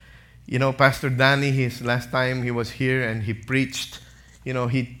Pastor Danny, his last time he was here and he preached,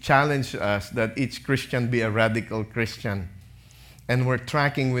 he challenged us that each Christian be a radical Christian. And we're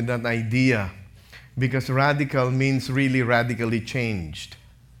tracking with that idea because radical means really radically changed.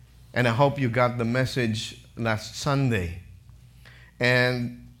 And I hope you got the message last Sunday.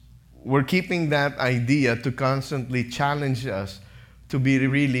 And we're keeping that idea to constantly challenge us to be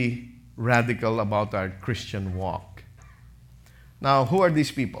really radical about our Christian walk. Now, who are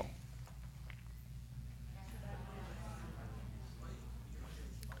these people?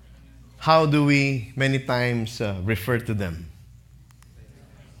 How do we many times refer to them?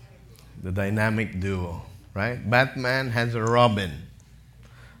 The dynamic duo, right? Batman has a Robin.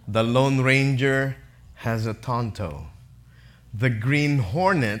 The Lone Ranger has a Tonto. The Green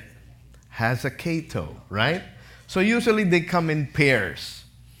Hornet has a Kato, right? So usually they come in pairs.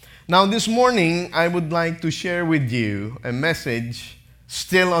 Now this morning, I would like to share with you a message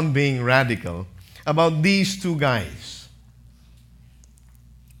still on being radical about these two guys.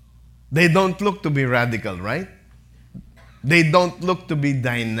 They don't look to be radical, right? They don't look to be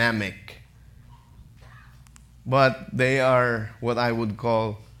dynamic. But they are what I would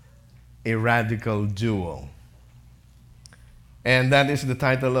call a radical duo. And that is the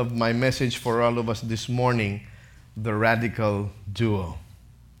title of my message for all of us this morning, The Radical Duo.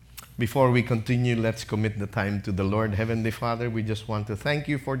 Before we continue, let's commit the time to the Lord. Heavenly Father, we just want to thank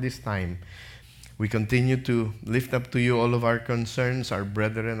you for this time. We continue to lift up to you all of our concerns, our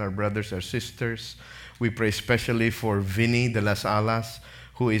brethren, our brothers, our sisters. We pray especially for Vinny de las Alas,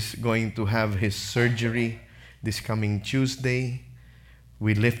 who is going to have his surgery this coming Tuesday.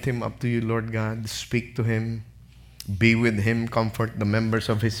 We lift him up to you, Lord God. Speak to him. Be with him. Comfort the members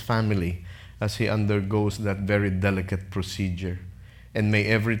of his family as he undergoes that very delicate procedure. And may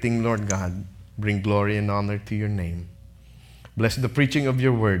everything, Lord God, bring glory and honor to your name. Bless the preaching of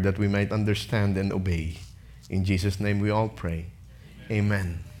your word that we might understand and obey. In Jesus' name we all pray.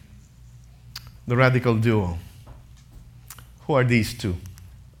 Amen. The radical duo. Who are these two?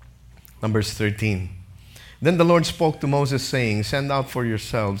 Numbers 13. Then the Lord spoke to Moses, saying, Send out for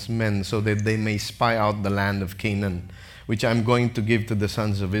yourselves men so that they may spy out the land of Canaan, which I am going to give to the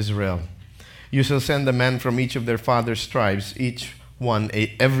sons of Israel. You shall send a man from each of their fathers' tribes, everyone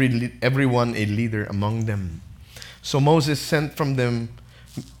a leader among them. So Moses sent them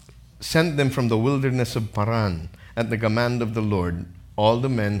from the wilderness of Paran at the command of the Lord, all the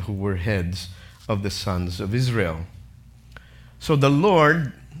men who were heads of the sons of Israel. So the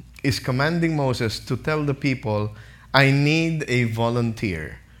Lord is commanding Moses to tell the people, I need a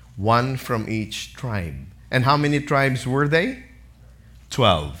volunteer, one from each tribe. And how many tribes were they?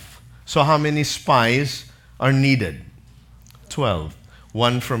 12. So how many spies are needed? 12.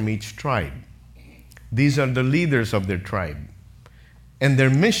 One from each tribe. These are the leaders of their tribe. And their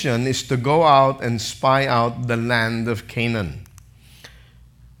mission is to go out and spy out the land of Canaan.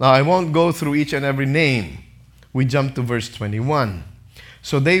 Now, I won't go through each and every name. We jump to verse 21.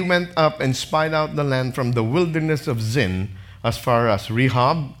 So they went up and spied out the land from the wilderness of Zin as far as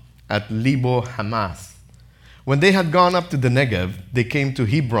Rehob at Lebo Hamath. When they had gone up to the Negev, they came to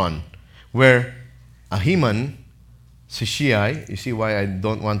Hebron, where Ahiman, Shishai, you see why I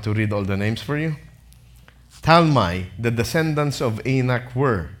don't want to read all the names for you? Talmai, the descendants of Anak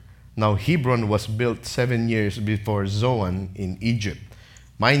were. Now Hebron was built 7 years before Zoan in Egypt.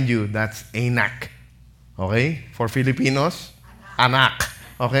 Mind you, that's Anak. Okay? For Filipinos, Anak.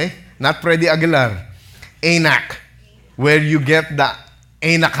 Okay? Not Freddy Aguilar. Anak. Where you get the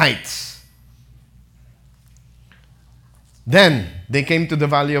Anakites. Then they came to the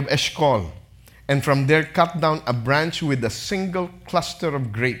valley of Eshcol, and from there cut down a branch with a single cluster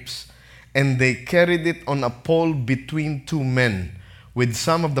of grapes, and they carried it on a pole between two men, with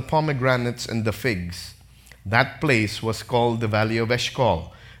some of the pomegranates and the figs. That place was called the valley of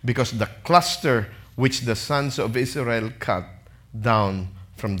Eshcol, because the cluster which the sons of Israel cut down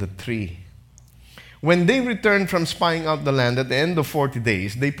from the tree. When they returned from spying out the land at the end of 40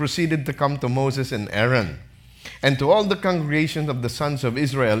 days, they proceeded to come to Moses and Aaron, and to all the congregation of the sons of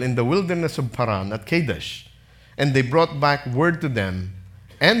Israel in the wilderness of Paran at Kadesh. And they brought back word to them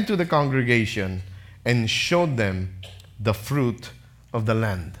and to the congregation, and showed them the fruit of the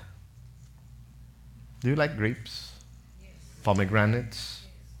land. Do you like grapes? Yes. Pomegranates? Yes.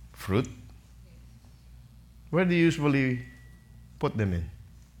 Fruit? Yes. Where do you usually put them in?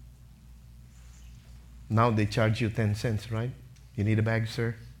 Now they charge you 10 cents, right? You need a bag,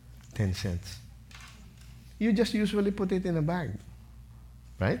 sir? 10 cents. You just usually put it in a bag,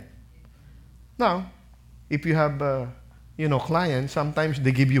 right? Now, if you have clients, sometimes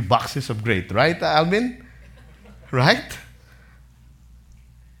they give you boxes of grapes, right, Alvin? Right?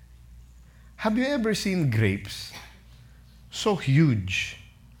 Have you ever seen grapes so huge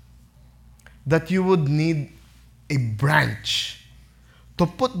that you would need a branch to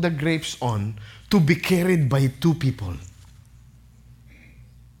put the grapes on to be carried by two people?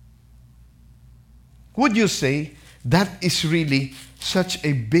 Would you say that is really such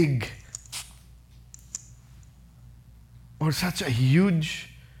a big or such a huge,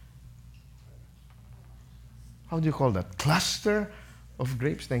 how do you call that, cluster of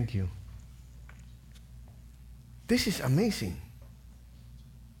grapes? Thank you. This is amazing.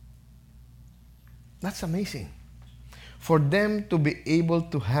 That's amazing. For them to be able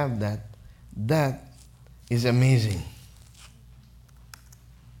to have that, that is amazing.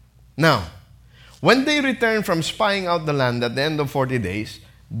 Now, when they returned from spying out the land at the end of 40 days,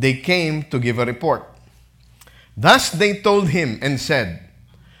 they came to give a report. Thus they told him and said,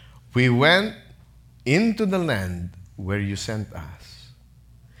 "We went into the land where you sent us,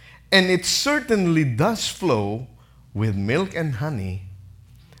 and it certainly does flow with milk and honey,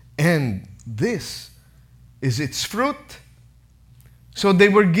 and this is its fruit." So they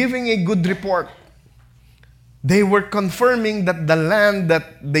were giving a good report. They were confirming that the land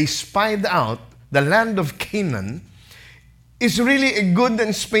that they spied out, the land of Canaan, is really a good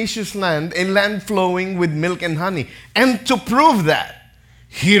and spacious land, a land flowing with milk and honey. And to prove that,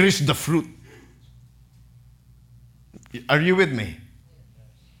 here is the fruit. Are you with me?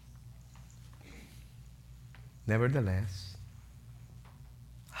 Nevertheless,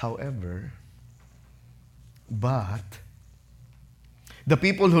 however, but the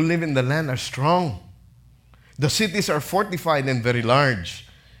people who live in the land are strong. The cities are fortified and very large.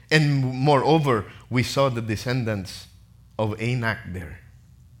 And moreover, we saw the descendants of Anak there.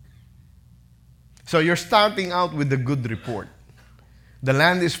 So you're starting out with a good report. The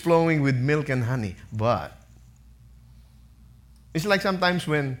land is flowing with milk and honey. But it's like sometimes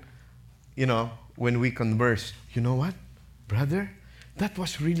when we converse, you know what, brother? That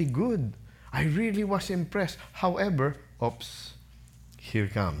was really good. I really was impressed. However, oops, here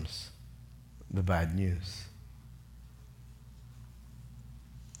comes the bad news.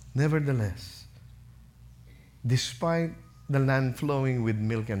 Nevertheless, despite the land flowing with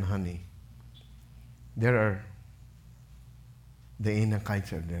milk and honey, the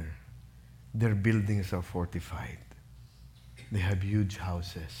Anakites are there. Their buildings are fortified. They have huge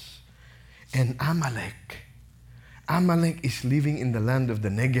houses. And Amalek is living in the land of the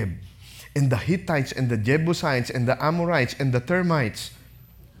Negev. And the Hittites and the Jebusites and the Amorites and the termites.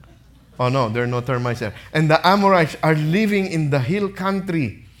 Oh no, there are no termites there. And the Amorites are living in the hill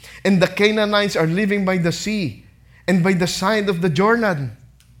country. And the Canaanites are living by the sea and by the side of the Jordan.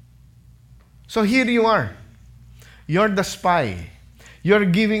 So here you are. You're the spy. You're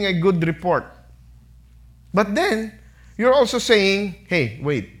giving a good report. But then, you're also saying, hey,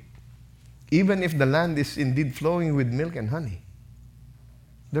 wait. Even if the land is indeed flowing with milk and honey,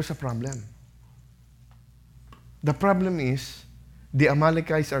 there's a problem. The problem is, the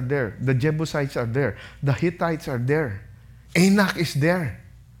Amalekites are there. The Jebusites are there. The Hittites are there. Anak is there.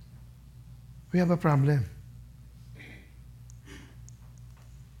 We have a problem.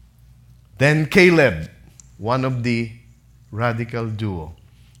 Then Caleb, one of the radical duo.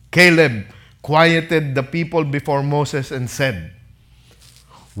 Caleb quieted the people before Moses and said,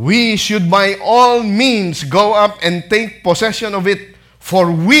 "We should by all means go up and take possession of it,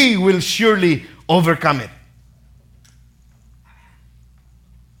 for we will surely overcome it."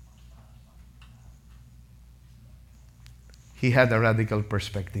 He had a radical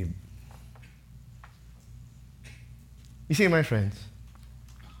perspective. You see, my friends,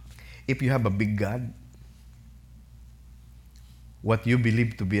 if you have a big God, what you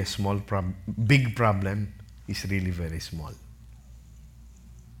believe to be a big problem is really very small.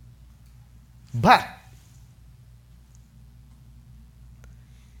 But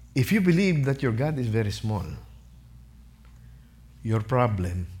if you believe that your God is very small, your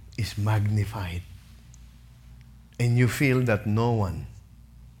problem is magnified. And you feel that no one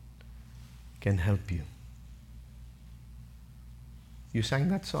can help you. You sang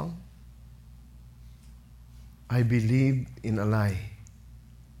that song? I believe in a lie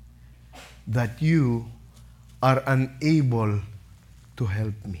that you are unable to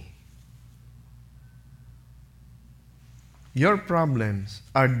help me. Your problems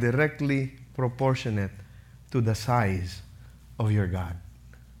are directly proportionate to the size of your God.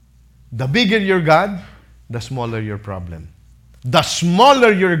 The bigger your God, the smaller your problem. The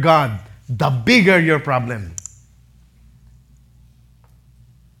smaller your God, the bigger your problem.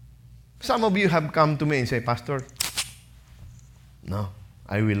 Some of you have come to me and say, "Pastor, no,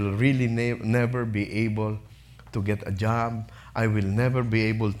 I will really never be able to get a job. I will never be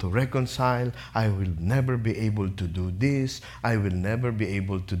able to reconcile. I will never be able to do this. I will never be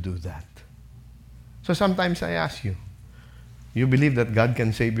able to do that. So sometimes I ask you, you believe that God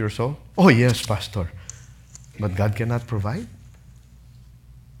can save your soul? Oh yes, Pastor. But God cannot provide?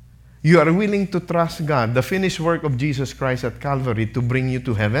 You are willing to trust God, the finished work of Jesus Christ at Calvary, to bring you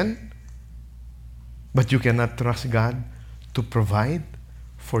to heaven? But you cannot trust God to provide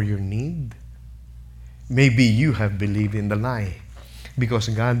for your need? Maybe you have believed in the lie. Because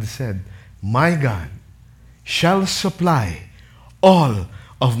God said, my God shall supply all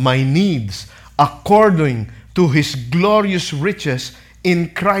of my needs according to His glorious riches in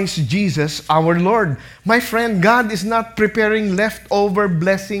Christ Jesus our Lord. My friend, God is not preparing leftover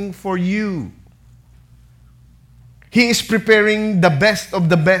blessing for you. He is preparing the best of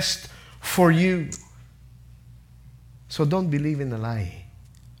the best for you. So don't believe in a lie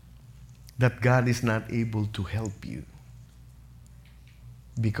that God is not able to help you.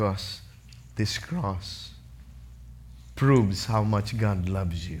 Because this cross proves how much God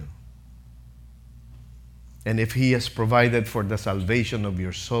loves you. And if He has provided for the salvation of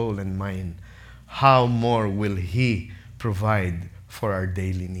your soul and mind, how more will He provide for our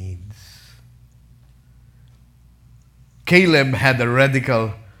daily needs? Caleb had a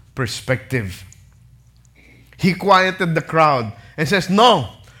radical perspective. He quieted the crowd and says, no,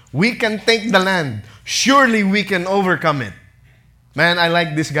 we can take the land. Surely we can overcome it. Man, I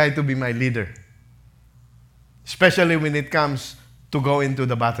like this guy to be my leader. Especially when it comes to go into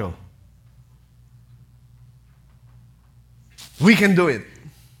the battle. We can do it.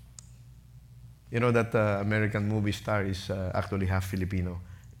 You know that American movie star is actually half Filipino.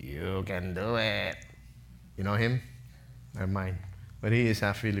 You can do it. You know him? Or mine. But he is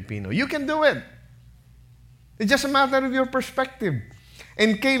half Filipino. You can do it. It's just a matter of your perspective.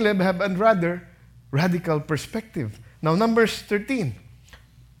 And Caleb had a rather radical perspective. Now, Numbers 13.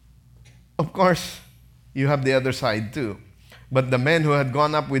 Of course, you have the other side too. But the men who had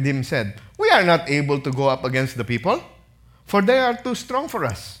gone up with him said, we are not able to go up against the people, for they are too strong for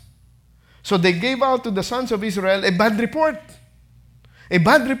us. So they gave out to the sons of Israel a bad report. A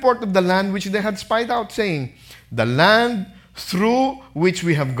bad report of the land which they had spied out, saying, the land through which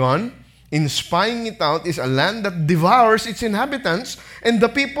we have gone, in spying it out, is a land that devours its inhabitants, and the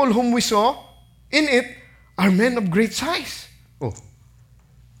people whom we saw in it are men of great size. Oh.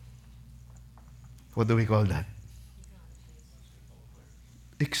 What do we call that?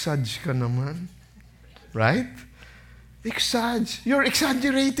 Exage ka naman. Right? Exage. You're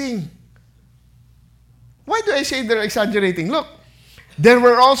exaggerating. Why do I say they're exaggerating? Look, there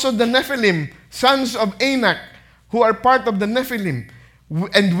were also the Nephilim, sons of Anak, who are part of the Nephilim.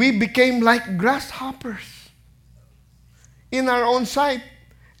 And we became like grasshoppers in our own sight.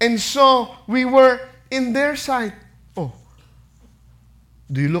 And so we were in their sight. Oh.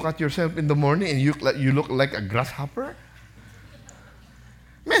 Do you look at yourself in the morning and you look like a grasshopper?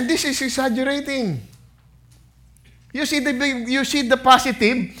 Man, this is exaggerating. You see the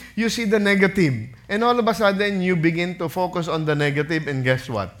positive, you see the negative. And all of a sudden, you begin to focus on the negative, and guess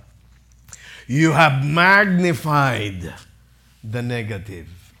what? You have magnified the negative.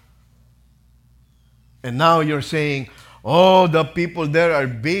 And now you're saying, oh, the people there are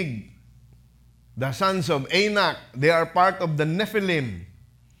big. The sons of Anak, they are part of the Nephilim.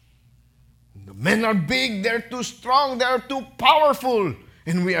 The men are big, they're too strong, they are too powerful.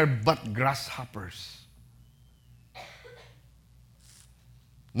 And we are but grasshoppers.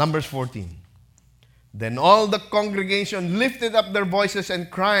 Numbers 14. Then all the congregation lifted up their voices and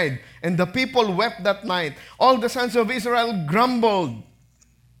cried, and the people wept that night. All the sons of Israel grumbled,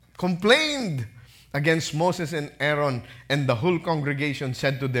 complained against Moses and Aaron, and the whole congregation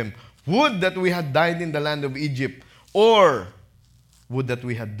said to them, would that we had died in the land of Egypt, or would that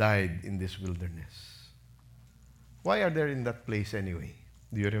we had died in this wilderness. Why are they in that place anyway?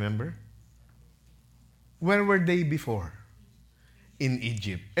 Do you remember? Where were they before? In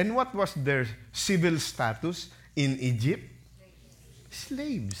Egypt. And what was their civil status in Egypt?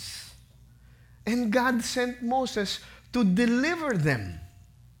 Slaves. And God sent Moses to deliver them.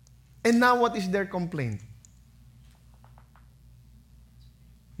 And now what is their complaint?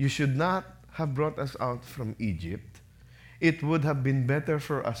 You should not have brought us out from Egypt. It would have been better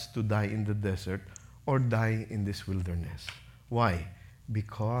for us to die in the desert or die in this wilderness. Why?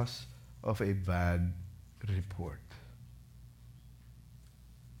 Because of a bad report.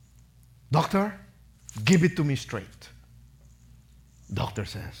 Doctor, give it to me straight. Doctor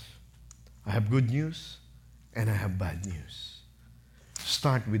says, I have good news and I have bad news.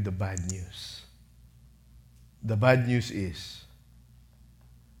 Start with the bad news. The bad news is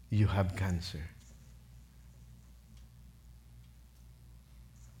you have cancer.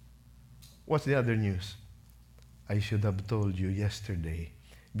 What's the other news? I should have told you yesterday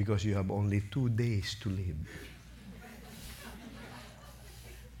because you have only 2 days to live.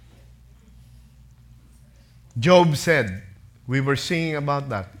 Job said, we were singing about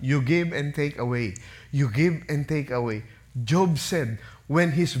that. You give and take away. You give and take away. Job said,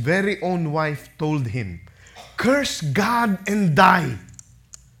 when his very own wife told him, curse God and die.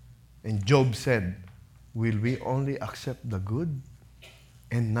 And Job said, will we only accept the good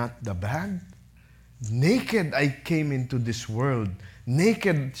and not the bad? Naked I came into this world,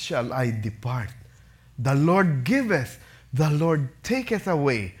 naked shall I depart. The Lord giveth, the Lord taketh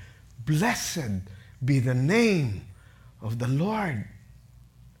away. Blessed be the name of the Lord.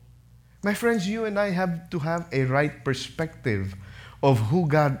 My friends, you and I have to have a right perspective of who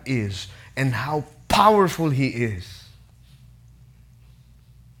God is and how powerful He is.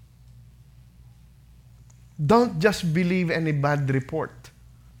 Don't just believe any bad report.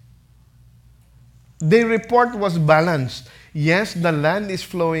 The report was balanced. Yes, the land is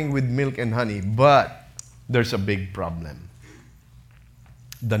flowing with milk and honey, but there's a big problem.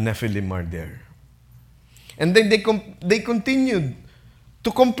 The Nephilim are there. And then they continued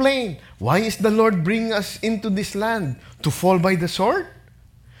to complain. Why is the Lord bringing us into this land? To fall by the sword?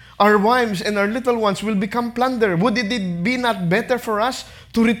 Our wives and our little ones will become plunder. Would it be not better for us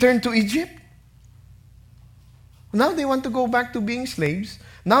to return to Egypt? Now they want to go back to being slaves.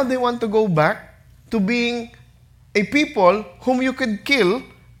 Now they want to go back to being a people whom you could kill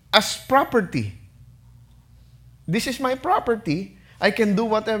as property. This is my property. I can do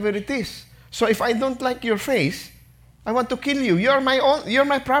whatever it is. So if I don't like your face, I want to kill you. You're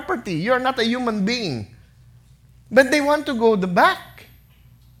my property. You're not a human being. But they want to go back.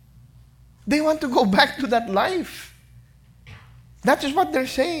 They want to go back to that life. That is what they're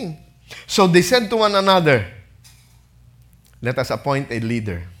saying. So they said to one another, let us appoint a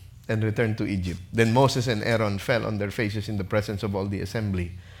leader and return to Egypt. Then Moses and Aaron fell on their faces in the presence of all the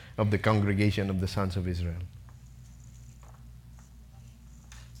assembly of the congregation of the sons of Israel.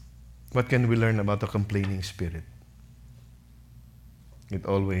 What can we learn about a complaining spirit? It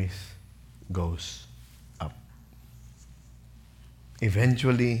always goes up.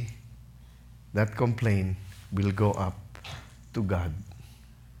 Eventually, that complaint will go up to God.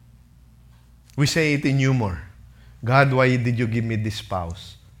 We say it in humor. God, why did you give me this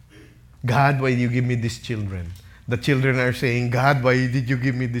spouse? God, why did you give me these children? The children are saying, God, why did you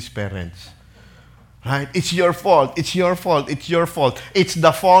give me these parents? Right? It's your fault. It's your fault. It's your fault. It's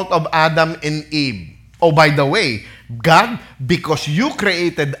the fault of Adam and Eve. Oh, by the way, God, because you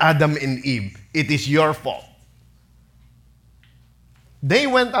created Adam and Eve, it is your fault. They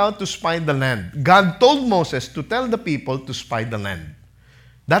went out to spy the land. God told Moses to tell the people to spy the land.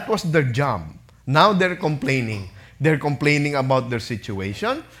 That was their job. Now they're complaining. They're complaining about their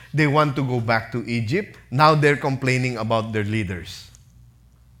situation. They want to go back to Egypt. Now they're complaining about their leaders.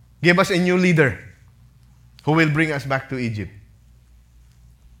 Give us a new leader who will bring us back to Egypt.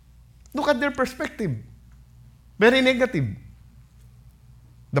 Look at their perspective. Very negative.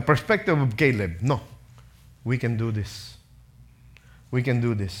 The perspective of Caleb, no, we can do this. We can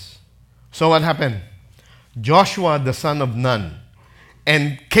do this. So what happened? Joshua, the son of Nun,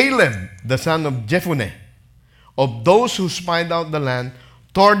 and Caleb, the son of Jephunneh, of those who spied out the land,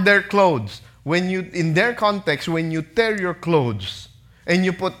 tore their clothes. In their context, when you tear your clothes and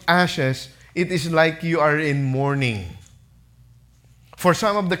you put ashes, it is like you are in mourning. For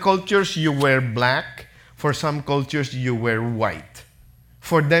some of the cultures, you wear black. For some cultures, you wear white.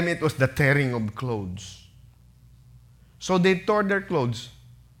 For them, it was the tearing of clothes. So they tore their clothes.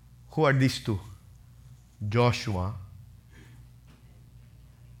 Who are these two? Joshua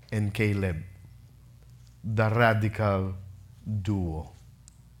and Caleb, the radical duo.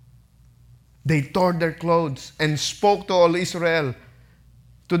 They tore their clothes and spoke to all Israel,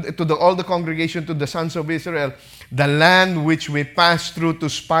 all the congregation, to the sons of Israel. The land which we passed through to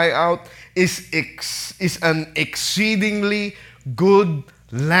spy out is an exceedingly good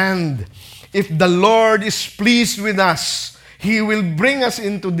land. If the Lord is pleased with us, He will bring us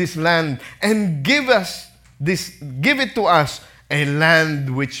into this land and give it to us, a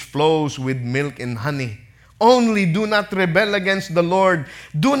land which flows with milk and honey. Only do not rebel against the Lord.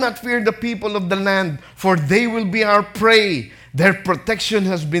 Do not fear the people of the land, for they will be our prey. Their protection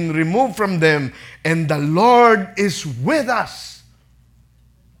has been removed from them, and the Lord is with us.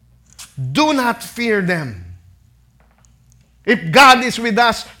 Do not fear them. If God is with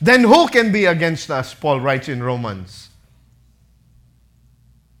us, then who can be against us? Paul writes in Romans.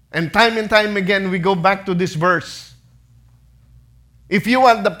 And time again, we go back to this verse. If you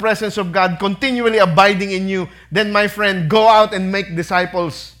want the presence of God continually abiding in you, then my friend, go out and make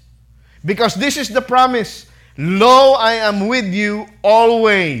disciples. Because this is the promise. Lo, I am with you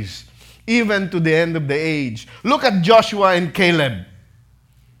always, even to the end of the age. Look at Joshua and Caleb.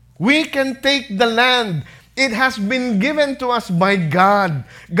 We can take the land. It has been given to us by God.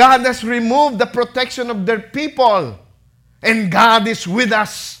 God has removed the protection of their people. And God is with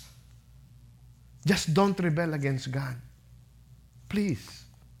us. Just don't rebel against God. Please.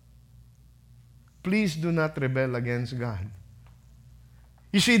 Please do not rebel against God.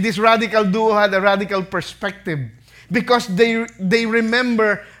 You see, this radical duo had a radical perspective because they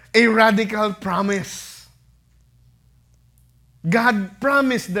remember a radical promise. God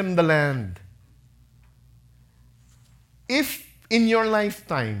promised them the land. If in your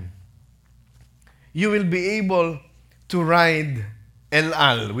lifetime you will be able to ride El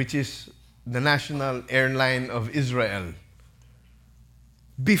Al, which is the national airline of Israel,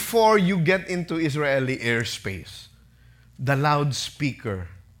 before you get into Israeli airspace, the loudspeaker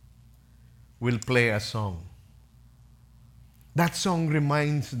will play a song. That song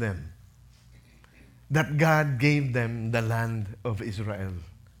reminds them that God gave them the land of Israel.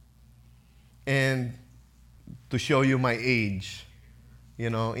 And to show you my age,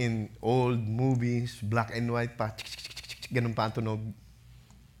 you know, in old movies, black and white pa, ganun pa ang tunog.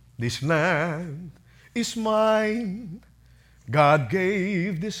 This land is mine. God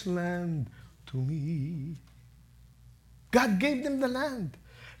gave this land to me. God gave them the land.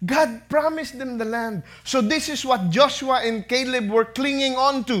 God promised them the land. So this is what Joshua and Caleb were clinging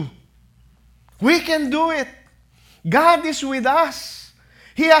on to. We can do it. God is with us.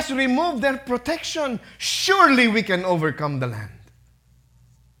 He has removed their protection. Surely we can overcome the land.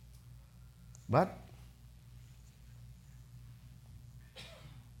 But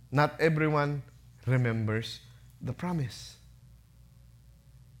not everyone remembers the promise.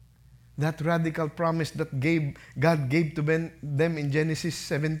 That radical promise that God gave to them in Genesis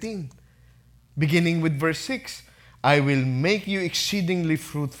 17. Beginning with verse 6. I will make you exceedingly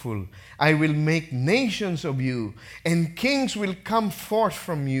fruitful. I will make nations of you, and kings will come forth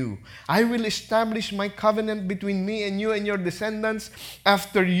from you. I will establish my covenant between me and you and your descendants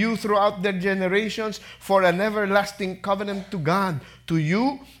after you throughout their generations for an everlasting covenant to God, to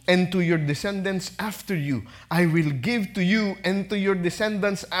you and to your descendants after you. I will give to you and to your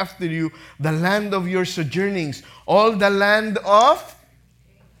descendants after you the land of your sojournings, all the land of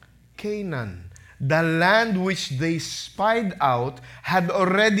Canaan. The land which they spied out had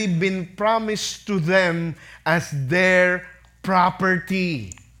already been promised to them as their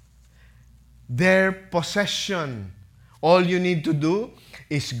property, their possession. All you need to do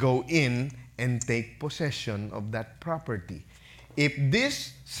is go in and take possession of that property. If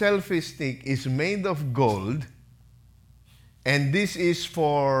this selfie stick is made of gold, and this is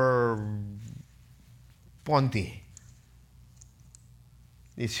for Ponti,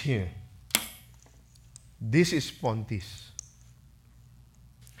 it's here. This is Ponti's.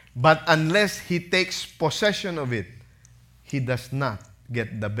 But unless he takes possession of it, he does not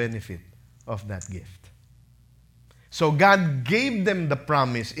get the benefit of that gift. So God gave them the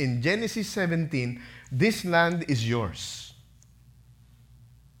promise in Genesis 17, this land is yours.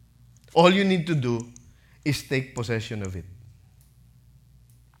 All you need to do is take possession of it.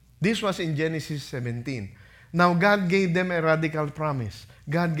 This was in Genesis 17. Now God gave them a radical promise.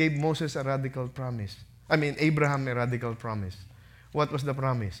 God gave Moses a radical promise. Abraham a radical promise. What was the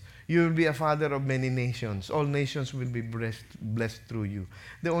promise? You will be a father of many nations. All nations will be blessed through you.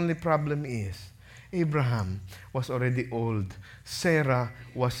 The only problem is, Abraham was already old. Sarah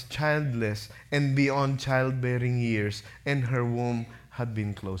was childless and beyond childbearing years, and her womb had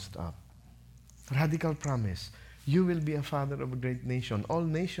been closed up. Radical promise. You will be a father of a great nation. All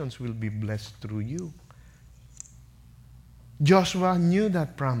nations will be blessed through you. Joshua knew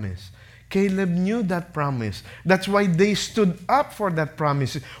that promise. Caleb knew that promise. That's why they stood up for that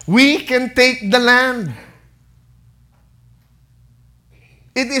promise. We can take the land.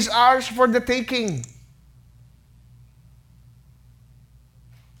 It is ours for the taking.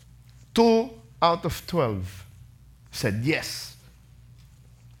 2 out of 12 said yes.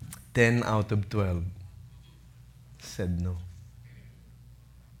 10 out of 12 said no.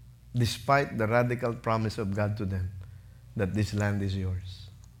 Despite the radical promise of God to them that this land is yours.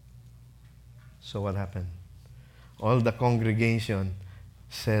 So what happened? All the congregation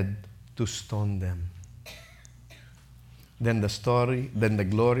said to stone them. Then the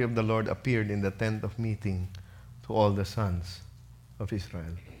glory of the Lord appeared in the tent of meeting to all the sons of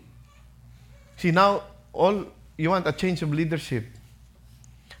Israel. See, now you want a change of leadership.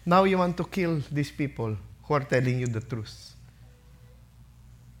 Now you want to kill these people who are telling you the truth.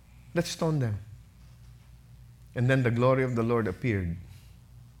 Let's stone them. And then the glory of the Lord appeared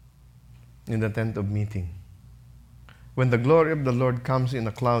in the tent of meeting. When the glory of the Lord comes in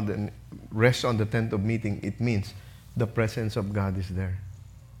a cloud and rests on the tent of meeting, it means the presence of God is there.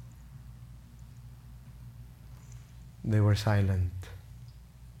 They were silent,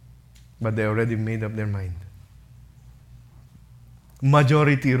 but they already made up their mind.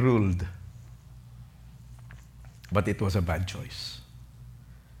 Majority ruled, but it was a bad choice.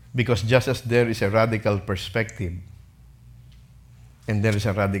 Because just as there is a radical perspective and there is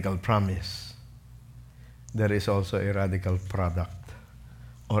a radical promise, there is also a radical product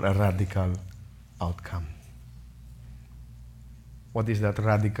or a radical outcome. What is that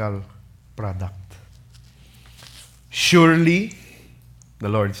radical product? Surely, the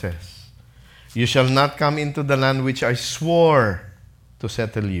Lord says, you shall not come into the land which I swore to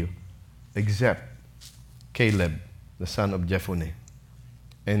settle you, except Caleb, the son of Jephunneh,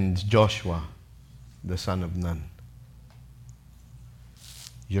 and Joshua, the son of Nun.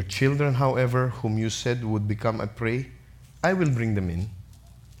 Your children, however, whom you said would become a prey, I will bring them in,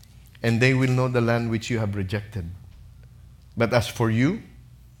 and they will know the land which you have rejected. But as for you,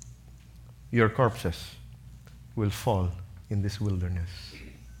 your corpses will fall in this wilderness.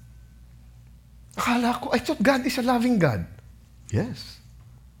 Akala ko, I thought God is a loving God. Yes.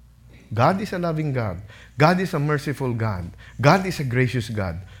 God is a loving God. God is a merciful God. God is a gracious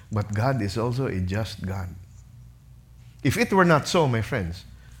God. But God is also a just God. If it were not so, my friends,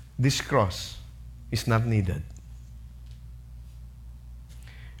 this cross is not needed.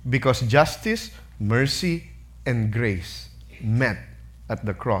 Because justice, mercy, and grace met at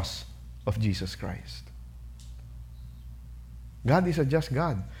the cross of Jesus Christ. God is a just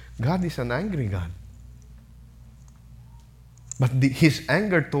God. God is an angry God. But His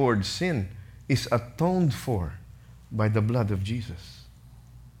anger towards sin is atoned for by the blood of Jesus.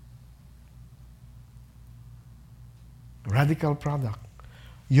 Radical product.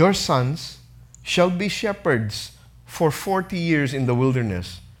 Your sons shall be shepherds for 40 years in the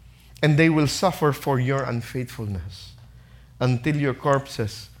wilderness, and they will suffer for your unfaithfulness until your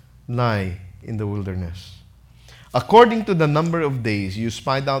corpses lie in the wilderness. According to the number of days you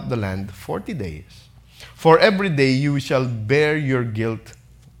spied out the land, 40 days. For every day you shall bear your guilt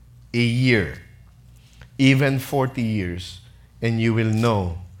a year, even 40 years, and you will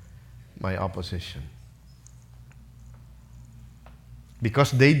know my opposition.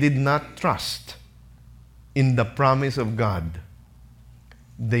 Because they did not trust in the promise of God,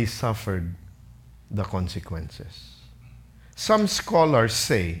 they suffered the consequences. Some scholars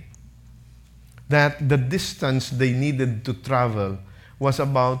say that the distance they needed to travel was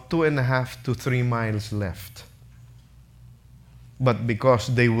about 2.5 to 3 miles left. But because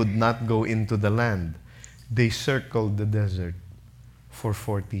they would not go into the land, they circled the desert for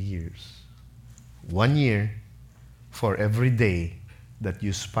 40 years. 1 year for every day that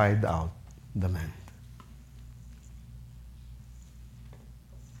you spied out the land.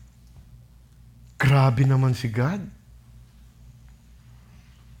 Grabe naman si God.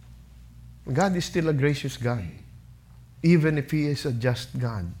 God is still a gracious God, even if He is a just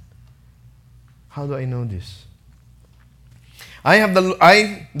God. How do I know this?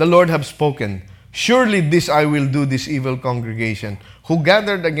 I, the Lord, have spoken. Surely this I will do, this evil congregation, who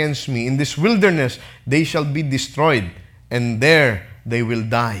gathered against me in this wilderness, they shall be destroyed, and there they will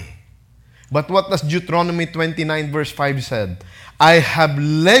die. But what does Deuteronomy 29 verse 5 said? I have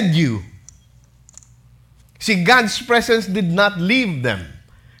led you. See, God's presence did not leave them.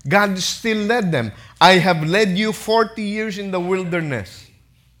 God still led them. I have led you 40 years in the wilderness.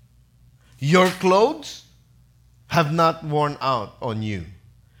 Your clothes have not worn out on you.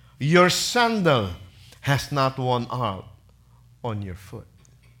 Your sandal has not worn out on your foot.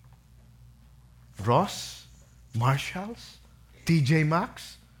 Ross, Marshalls, TJ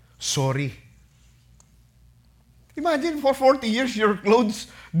Maxx, sorry. Imagine for 40 years your clothes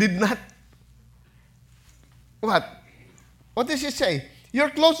did not... What? What does it say? Your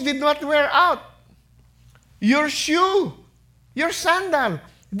clothes did not wear out. Your shoe, your sandal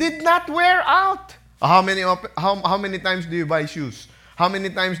did not wear out. How many times do you buy shoes? How many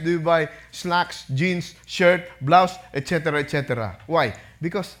times do you buy slacks, jeans, shirt, blouse, etc., etc.? Why?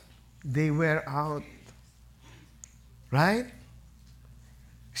 Because they wear out. Right?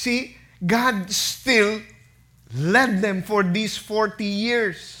 See, God still led them for these 40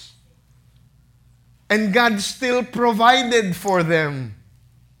 years. And God still provided for them.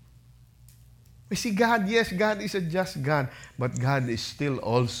 We see God, yes, God is a just God, but God is still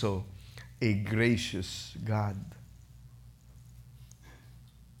also a gracious God.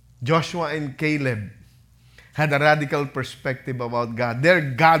 Joshua and Caleb had a radical perspective about God. Their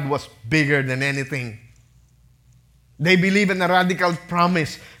God was bigger than anything. They believe in a radical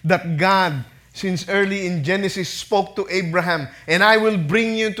promise that God, since early in Genesis, spoke to Abraham, and I will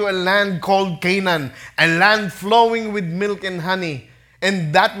bring you to a land called Canaan, a land flowing with milk and honey,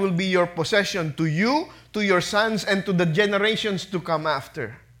 and that will be your possession to you, to your sons, and to the generations to come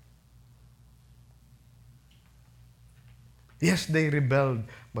after. Yes, they rebelled,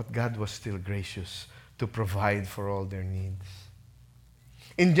 but God was still gracious to provide for all their needs.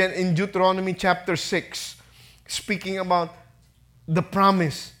 In Deuteronomy chapter 6, speaking about the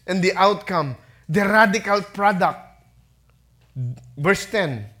promise and the outcome, the radical product. Verse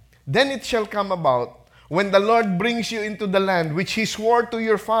 10, then it shall come about, when the Lord brings you into the land which He swore to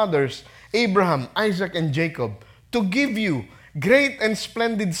your fathers, Abraham, Isaac, and Jacob, to give you great and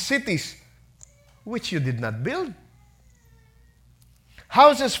splendid cities, which you did not build.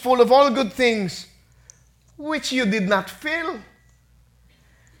 Houses full of all good things, which you did not fill.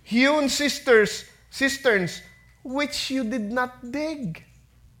 Hewn cisterns, which you did not dig.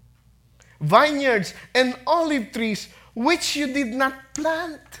 Vineyards and olive trees, which you did not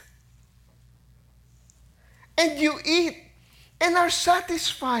plant. And you eat and are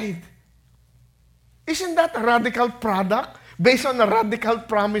satisfied. Isn't that a radical product based on a radical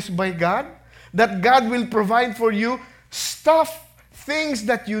promise by God? That God will provide for you stuff, things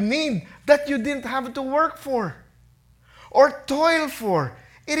that you need, that you didn't have to work for or toil for.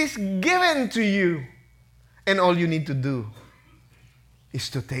 It is given to you. And all you need to do is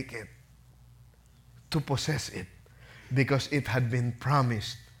to take it, to possess it, because it had been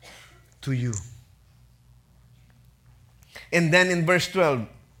promised to you. And then in verse 12,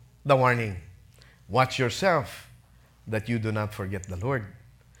 the warning. Watch yourself that you do not forget the Lord,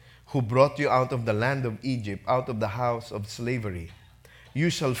 who brought you out of the land of Egypt, out of the house of slavery. You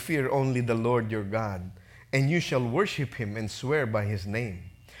shall fear only the Lord your God, and you shall worship Him and swear by His name.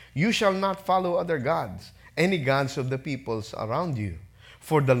 You shall not follow other gods, any gods of the peoples around you.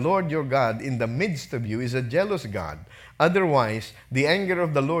 For the Lord your God in the midst of you is a jealous God. Otherwise, the anger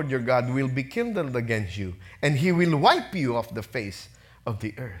of the Lord your God will be kindled against you, and He will wipe you off the face of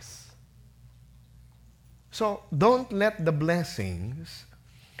the earth. So, don't let the blessings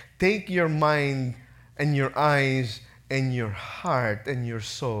take your mind and your eyes and your heart and your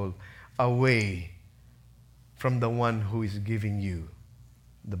soul away from the one who is giving you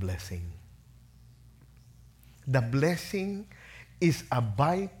the blessing. The blessing is a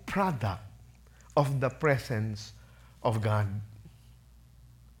byproduct of the presence of God.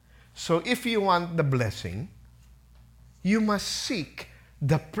 So if you want the blessing, you must seek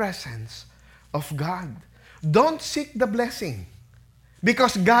the presence of God. Don't seek the blessing,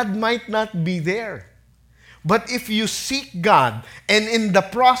 because God might not be there. But if you seek God, and in the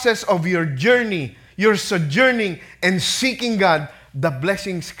process of your journey, you're sojourning and seeking God, the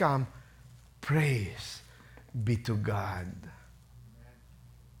blessings come. Praise be to God.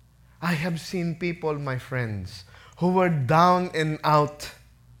 I have seen people, my friends, who were down and out,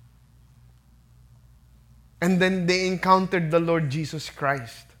 and then they encountered the Lord Jesus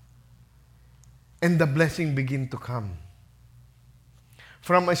Christ, and the blessing began to come.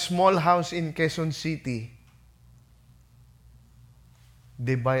 From a small house in Quezon City,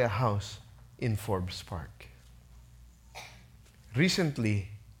 they buy a house in Forbes Park. Recently,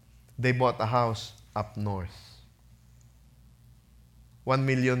 they bought a house up north.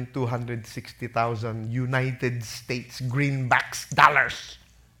 1,260,000 United States greenbacks dollars.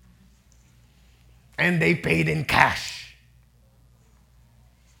 And they paid in cash.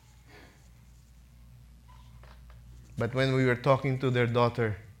 But when we were talking to their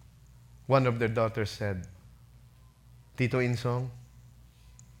daughter, one of their daughters said, Tito Insong,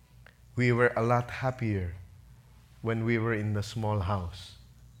 we were a lot happier when we were in the small house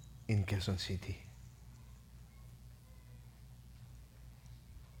in Quezon City.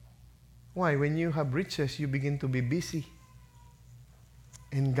 Why? When you have riches, you begin to be busy.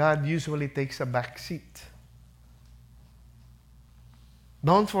 And God usually takes a back seat.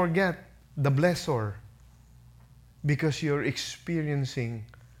 Don't forget the blessor, because you're experiencing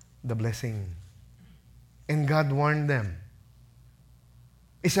the blessing. And God warned them.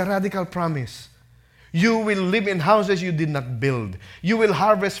 It's a radical promise. You will live in houses you did not build. You will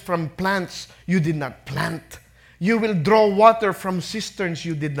harvest from plants you did not plant. You will draw water from cisterns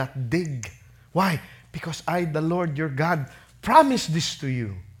you did not dig. Why? Because I, the Lord your God, promised this to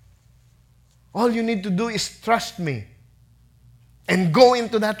you. All you need to do is trust me and go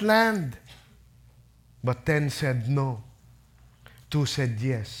into that land. But 10 said no. 2 said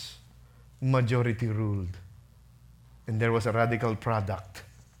yes. Majority ruled. And there was a radical product.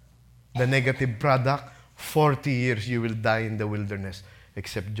 The negative product, 40 years you will die in the wilderness,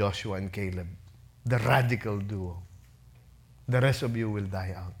 except Joshua and Caleb, the radical duo. The rest of you will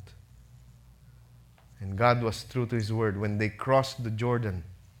die out. And God was true to His word. When they crossed the Jordan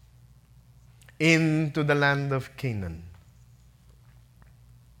into the land of Canaan,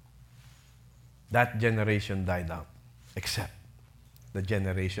 that generation died out, except the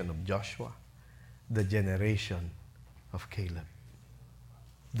generation of Joshua, the generation of Caleb,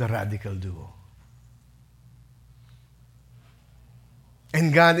 the radical duo.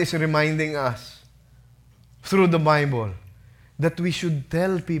 And God is reminding us through the Bible that we should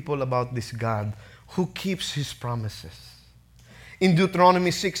tell people about this God who keeps His promises. In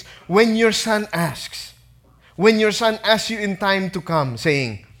Deuteronomy 6, when your son asks you in time to come,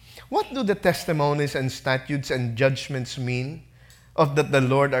 saying, what do the testimonies and statutes and judgments mean of that the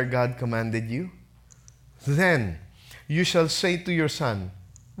Lord our God commanded you? Then you shall say to your son,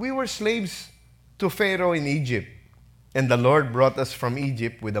 we were slaves to Pharaoh in Egypt, and the Lord brought us from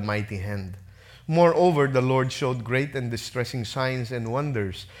Egypt with a mighty hand. Moreover, the Lord showed great and distressing signs and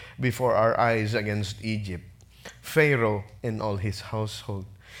wonders before our eyes against Egypt, Pharaoh and all his household.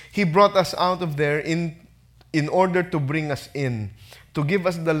 He brought us out of there in order to bring us in, to give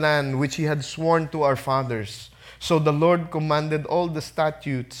us the land which He had sworn to our fathers. So the Lord commanded all these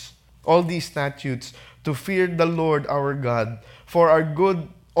statutes, to fear the Lord our God for our good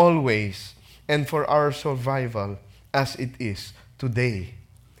always and for our survival as it is today.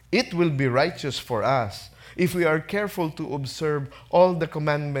 It will be righteous for us if we are careful to observe all the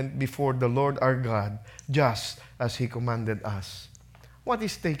commandment before the Lord our God, just as He commanded us. What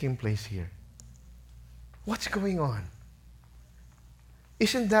is taking place here? What's going on?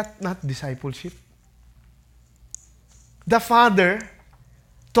 Isn't that not discipleship? The Father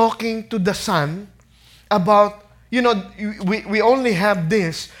talking to the Son about, we only have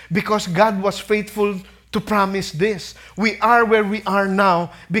this because God was faithful to promise this. We are where we are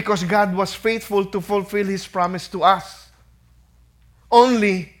now because God was faithful to fulfill His promise to us.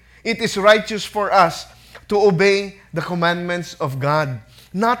 Only it is righteous for us to obey the commandments of God,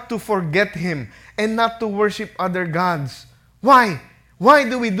 not to forget Him, and not to worship other gods. Why? Why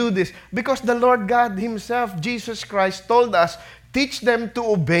do we do this? Because the Lord God Himself, Jesus Christ, told us, teach them to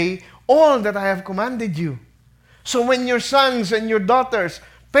obey all that I have commanded you. So when your sons and your daughters,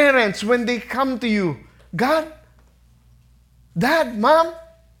 parents, when they come to you, God, Dad, Mom,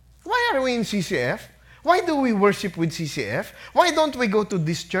 why are we in CCF? Why do we worship with CCF? Why don't we go to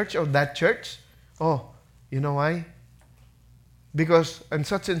this church or that church? Oh, you know why? Because in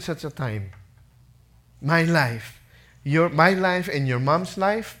such and such a time, my life and your mom's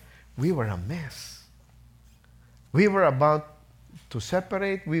life, we were a mess. We were about to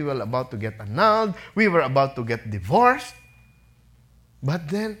separate. We were about to get annulled. We were about to get divorced. But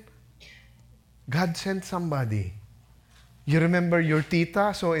then, God sent somebody. You remember your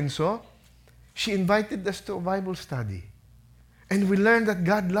tita, so-and-so? She invited us to a Bible study. And we learned that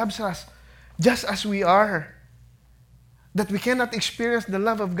God loves us just as we are. That we cannot experience the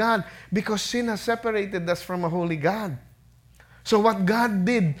love of God because sin has separated us from a holy God. So what God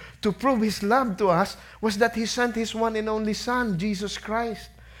did to prove His love to us was that He sent His one and only Son, Jesus Christ,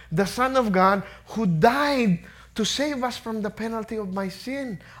 the Son of God, who died to save us from the penalty of my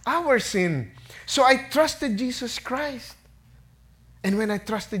sin, our sin. So I trusted Jesus Christ. And when I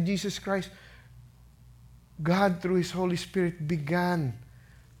trusted Jesus Christ, God, through His Holy Spirit, began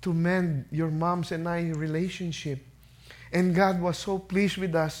to mend your mom's and I relationship. And God was so pleased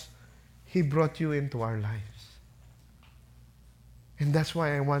with us, He brought you into our lives. And that's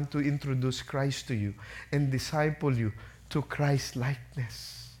why I want to introduce Christ to you and disciple you to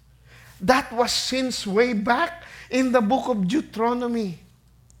Christ-likeness. That was since way back in the book of Deuteronomy.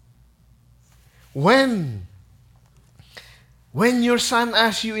 When your son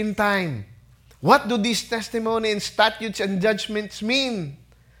asks you in time, what do these testimony and statutes and judgments mean,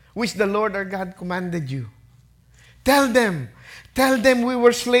 which the Lord our God commanded you? Tell them we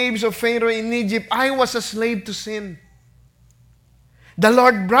were slaves of Pharaoh in Egypt. I was a slave to sin. The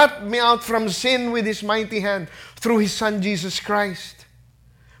Lord brought me out from sin with His mighty hand through His Son Jesus Christ.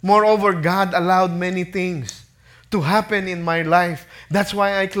 Moreover, God allowed many things to happen in my life. That's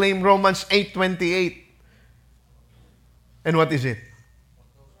why I claim Romans 8:28. And what is it?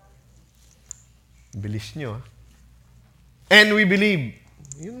 Bilis nyo. And we believe.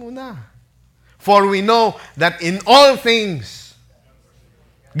 Yun muna. For we know that in all things,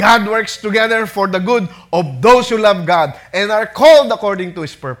 God works together for the good of those who love God and are called according to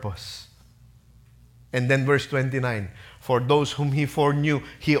His purpose. And then verse 29, for those whom He foreknew,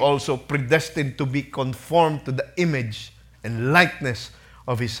 He also predestined to be conformed to the image and likeness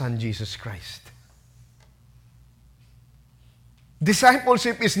of His Son, Jesus Christ.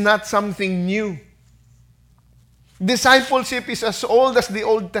 Discipleship is not something new. Discipleship is as old as the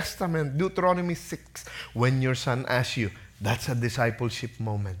Old Testament. Deuteronomy 6. When your son asks you, that's a discipleship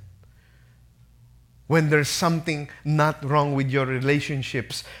moment. When there's something not wrong with your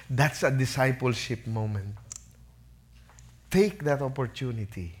relationships, that's a discipleship moment. Take that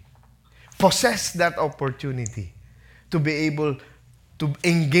opportunity. Possess that opportunity to be able to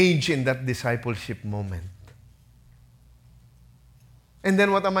engage in that discipleship moment. And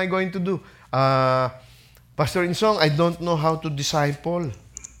then what am I going to do? Pastor Insong, I don't know how to disciple.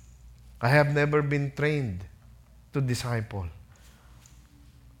 I have never been trained to disciple.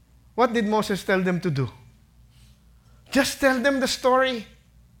 What did Moses tell them to do? Just tell them the story.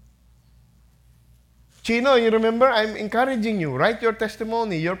 Chino, you remember, I'm encouraging you. Write your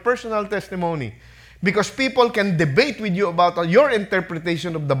testimony, your personal testimony. Because people can debate with you about your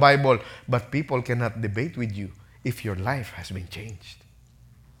interpretation of the Bible, but people cannot debate with you if your life has been changed.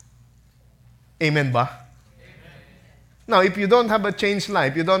 Amen ba? Amen. Now, if you don't have a changed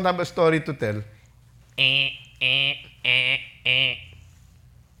life, you don't have a story to tell,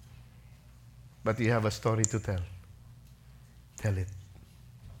 but you have a story to tell. Tell it.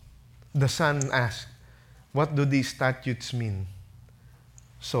 The son asked, what do these statutes mean?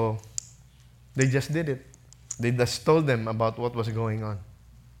 So, they just did it. They just told them about what was going on.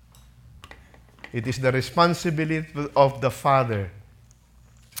 It is the responsibility of the father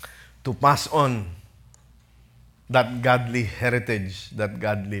to pass on that godly heritage, that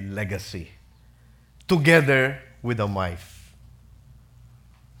godly legacy, together with a wife.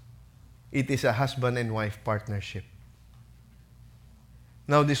 It is a husband and wife partnership.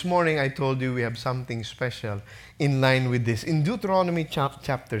 Now, this morning, I told you we have something special in line with this. In Deuteronomy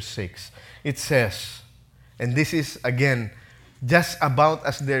chapter 6, it says, and this is, again, just about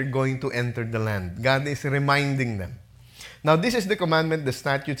as they're going to enter the land. God is reminding them. Now, this is the commandment, the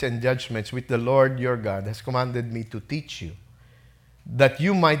statutes and judgments which the Lord your God has commanded me to teach you, that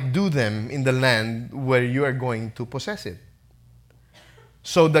you might do them in the land where you are going to possess it,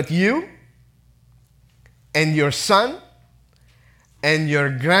 so that you and your son and your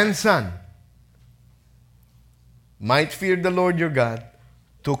grandson might fear the Lord your God,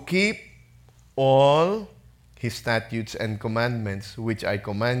 to keep all His statutes and commandments which I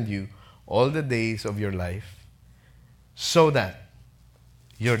command you all the days of your life, so that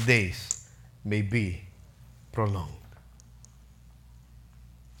your days may be prolonged.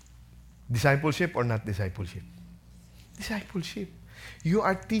 Discipleship or not discipleship? Discipleship. You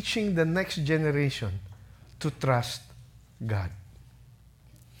are teaching the next generation to trust God.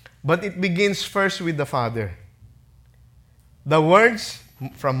 But it begins first with the father. The words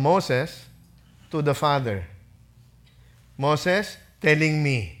from Moses to the father. Moses telling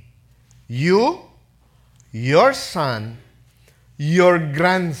me, you, your son, your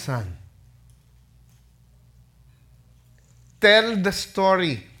grandson. Tell the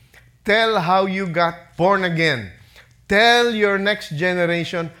story. Tell how you got born again. Tell your next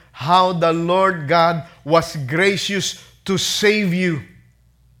generation how the Lord God was gracious to save you.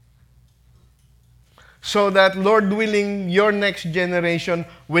 So that, Lord willing, your next generation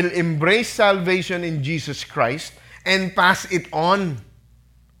will embrace salvation in Jesus Christ and pass it on.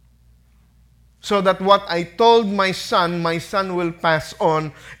 So that what I told my son will pass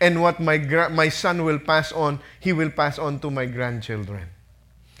on, and what my son will pass on, he will pass on to my grandchildren.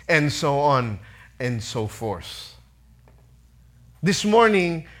 And so on and so forth. This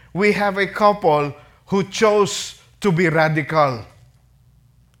morning, we have a couple who chose to be radical.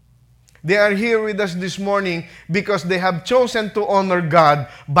 They are here with us this morning because they have chosen to honor God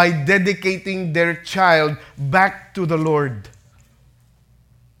by dedicating their child back to the Lord.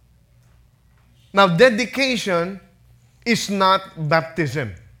 Now, dedication is not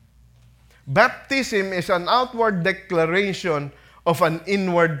baptism. Baptism is an outward declaration of an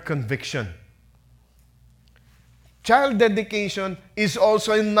inward conviction. Child dedication is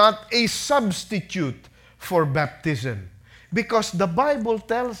also not a substitute for baptism. Because the Bible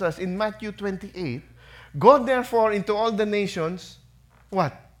tells us in Matthew 28, go therefore into all the nations,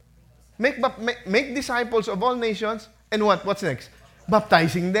 what? Make disciples of all nations, and what? What's next?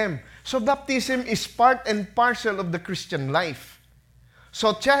 Baptizing them. So baptism is part and parcel of the Christian life.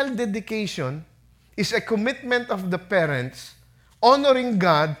 So child dedication is a commitment of the parents honoring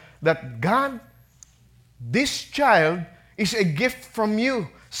God, that God, this child is a gift from you.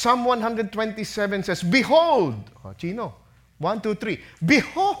 Psalm 127 says, behold, Chino, 1, 2, 3,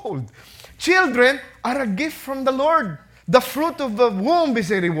 behold, children are a gift from the Lord. The fruit of the womb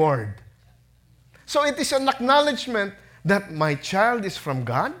is a reward. So it is an acknowledgement that my child is from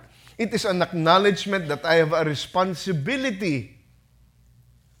God. It is an acknowledgement that I have a responsibility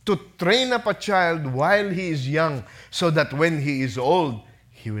to train up a child while he is young, so that when he is old,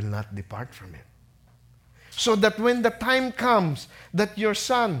 he will not depart from it. So that when the time comes that your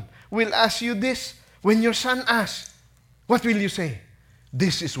son will ask you this, when your son asks, what will you say?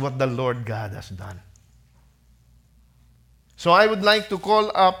 This is what the Lord God has done. So I would like to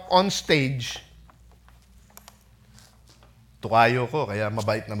call up on stage. Tukayo ko, kaya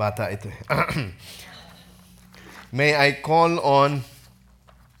mabait na bata ito. May I call on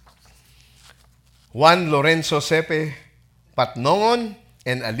Juan Lorenzo Sepe Patnongon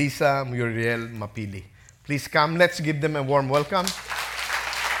and Alisa Muriel Mapili. Please come. Let's give them a warm welcome.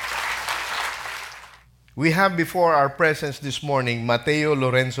 We have before our presence this morning Mateo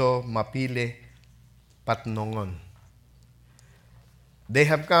Lorenzo Mapile Patnongon. They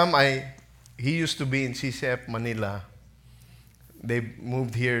have come. He used to be in CCF Manila. They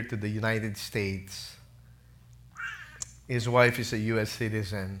moved here to the United States. His wife is a U.S.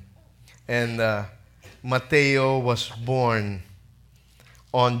 citizen. And Mateo was born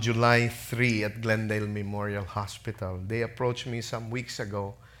on July 3 at Glendale Memorial Hospital. They approached me some weeks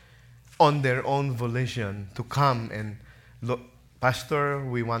ago on their own volition to come and look, Pastor,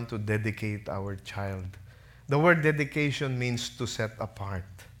 we want to dedicate our child. The word dedication means to set apart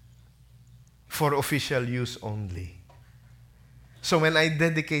for official use only. So when I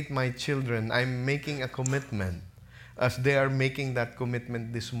dedicate my children, I'm making a commitment as they are making that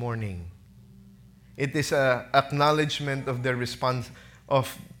commitment this morning. It is an acknowledgement of their response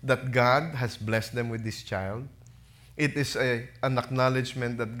of that God has blessed them with this child. It is an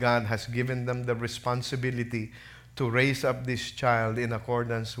acknowledgement that God has given them the responsibility to raise up this child in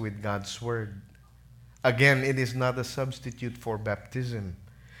accordance with God's word. Again, it is not a substitute for baptism.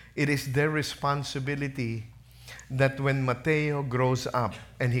 It is their responsibility that when Mateo grows up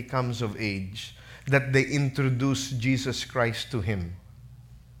and he comes of age, that they introduce Jesus Christ to him,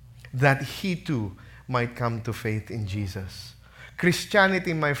 that he too might come to faith in Jesus.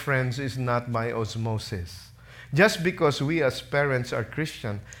 Christianity, my friends, is not by osmosis. Just because we as parents are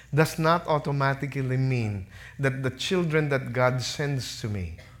Christian does not automatically mean that the children that God sends to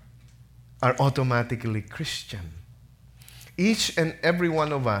me are automatically Christian. Each and every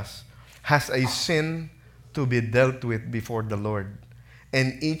one of us has a sin to be dealt with before the Lord.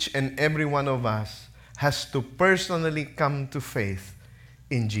 And each and every one of us has to personally come to faith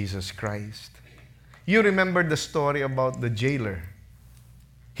in Jesus Christ. You remember the story about the jailer.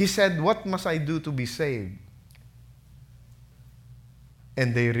 He said, "What must I do to be saved?"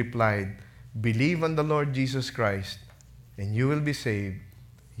 And they replied, "Believe on the Lord Jesus Christ, and you will be saved,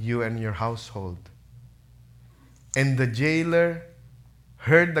 you and your household." And the jailer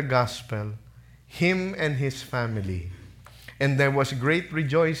heard the gospel, him and his family. And there was great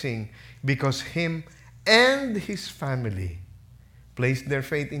rejoicing because him and his family placed their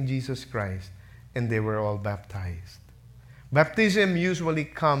faith in Jesus Christ, and they were all baptized. Baptism usually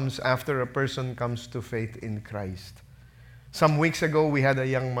comes after a person comes to faith in Christ. Some weeks ago, we had a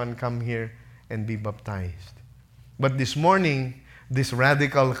young man come here and be baptized. But this morning, this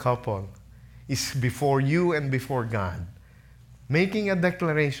radical couple is before you and before God, making a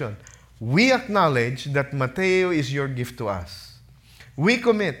declaration. We acknowledge that Mateo is your gift to us. We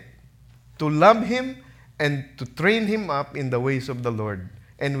commit to love him and to train him up in the ways of the Lord.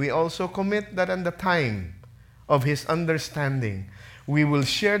 And we also commit that in the time of his understanding, we will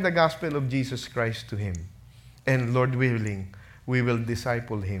share the gospel of Jesus Christ to him. And Lord willing, we will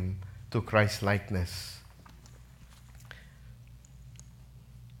disciple him to Christ likeness.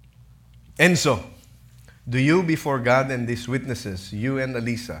 And so, do you before God and these witnesses, you and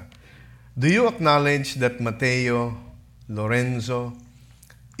Alisa, do you acknowledge that Mateo Lorenzo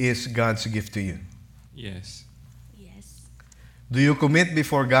is God's gift to you? Yes. Yes. Do you commit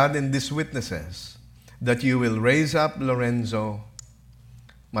before God and these witnesses that you will raise up Mateo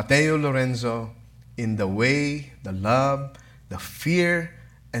Lorenzo, in the way, the love, the fear,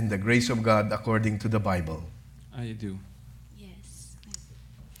 and the grace of God according to the Bible? I do. Yes.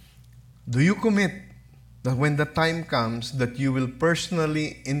 Do you commit that when the time comes that you will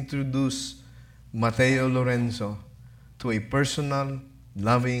personally introduce Mateo Lorenzo to a personal,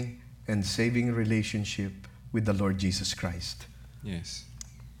 loving, and saving relationship with the Lord Jesus Christ? Yes.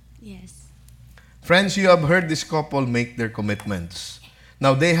 Yes. Friends, you have heard this couple make their commitments.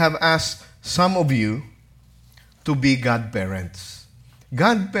 Now, they have asked some of you to be godparents.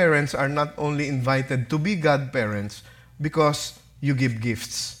 Godparents are not only invited to be godparents because you give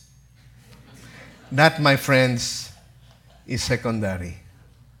gifts. That, my friends, is secondary.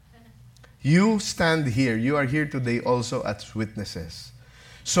 You stand here. You are here today also as witnesses.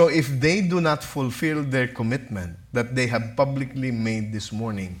 So if they do not fulfill their commitment that they have publicly made this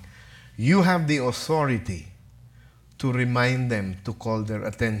morning, you have the authority to remind them, to call their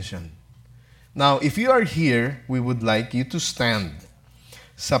attention. Now, if you are here, we would like you to stand.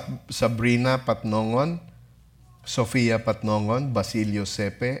 Sabrina Patnongon, Sofia Patnongon, Basilio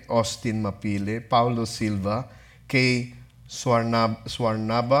Sepe, Austin Mapile, Paulo Silva, Kay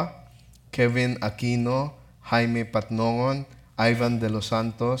Swarnaba, Kevin Aquino, Jaime Patnongon, Ivan De Los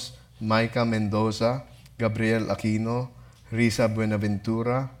Santos, Micah Mendoza, Gabriel Aquino, Risa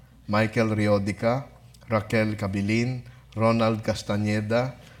Buenaventura, Michael Riodica, Raquel Cabilin, Ronald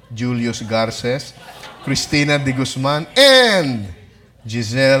Castañeda, Julius Garces, Cristina De Guzman, and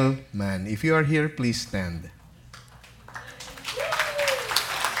Giselle Mann. If you are here, please stand.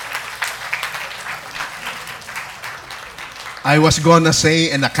 I was gonna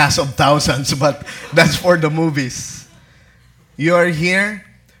say in a cast of thousands, but that's for the movies. You are here.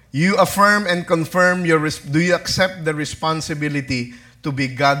 You affirm and confirm do you accept the responsibility to be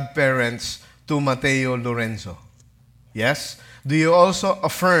godparents to Mateo Lorenzo? Yes? Do you also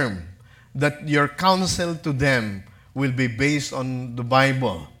affirm that your counsel to them will be based on the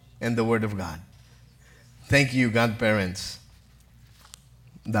Bible and the Word of God? Thank you, godparents.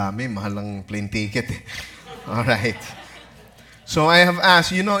 Dami, mahalang plane ticket. All right. So I have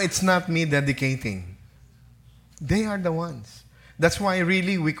asked, it's not me dedicating. They are the ones. That's why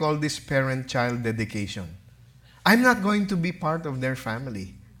really we call this parent-child dedication. I'm not going to be part of their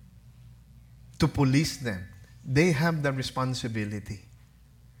family to police them. They have the responsibility.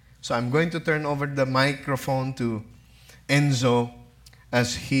 So I'm going to turn over the microphone to Enzo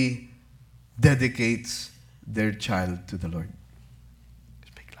as he dedicates their child to the Lord.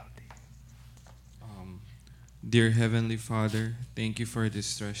 Speak loudly. Dear Heavenly Father, thank you for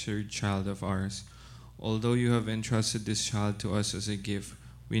this treasured child of ours. Although you have entrusted this child to us as a gift,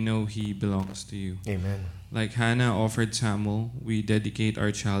 we know he belongs to you. Amen. Like Hannah offered Samuel, we dedicate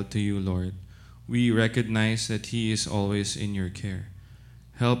our child to you, Lord. We recognize that he is always in your care.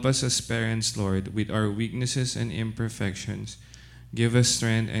 Help us as parents, Lord, with our weaknesses and imperfections. Give us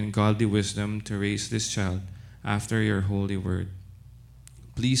strength and godly wisdom to raise this child after your holy word.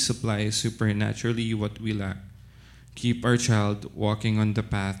 Please supply supernaturally what we lack. Keep our child walking on the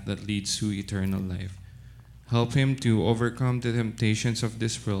path that leads to eternal life. Help him to overcome the temptations of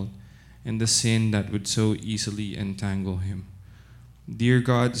this world and the sin that would so easily entangle him. Dear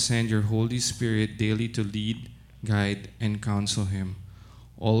God, send your Holy Spirit daily to lead, guide, and counsel him.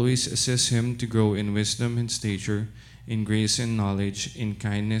 Always assist him to grow in wisdom and stature, in grace and knowledge, in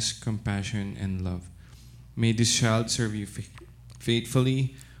kindness, compassion, and love. May this child serve you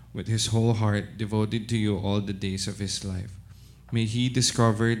faithfully with his whole heart, devoted to you all the days of his life. May he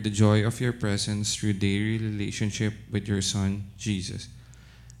discover the joy of your presence through daily relationship with your Son, Jesus.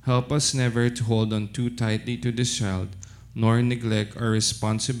 Help us never to hold on too tightly to this child, nor neglect our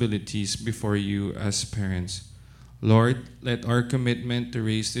responsibilities before you as parents. Lord, let our commitment to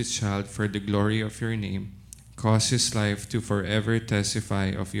raise this child for the glory of your name cause his life to forever testify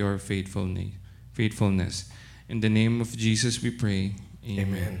of your faithfulness. In the name of Jesus we pray.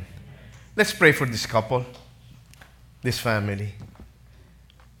 Amen. Let's pray for this couple, this family.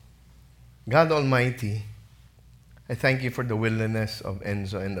 God Almighty, I thank you for the willingness of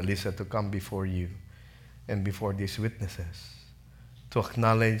Enzo and Alyssa to come before you and before these witnesses to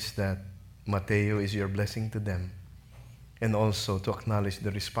acknowledge that Mateo is your blessing to them, and also to acknowledge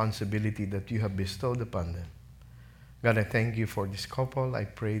the responsibility that you have bestowed upon them. God, I thank you for this couple. I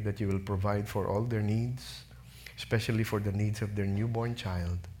pray that you will provide for all their needs, especially for the needs of their newborn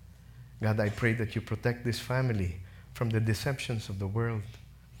child. God, I pray that you protect this family from the deceptions of the world,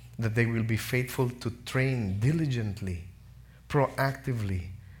 that they will be faithful to train diligently, proactively,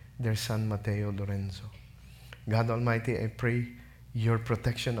 their son Mateo Lorenzo. God Almighty, I pray your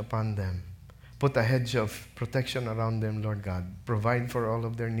protection upon them. Put a hedge of protection around them, Lord God. Provide for all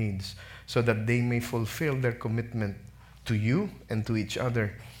of their needs so that they may fulfill their commitment to you and to each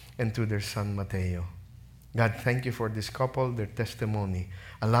other and to their son Mateo. God, thank you for this couple, their testimony.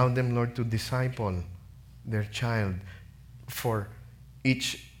 Allow them, Lord, to disciple their child for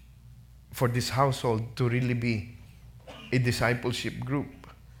this household to really be a discipleship group,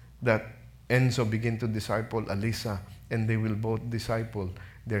 that Enzo begin to disciple Alyssa and they will both disciple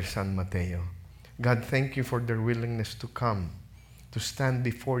their son Mateo. God, thank you for their willingness to come, to stand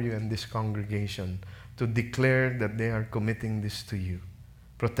before you in this congregation, to declare that they are committing this to you.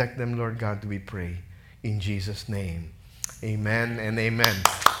 Protect them, Lord God, we pray. In Jesus' name, amen and amen.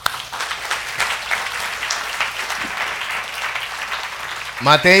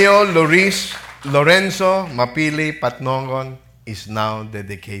 Mateo Lorenzo Mapili Patnongon, is now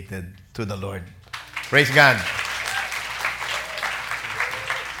dedicated to the Lord. Praise God.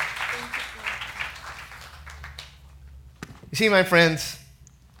 You see, my friends,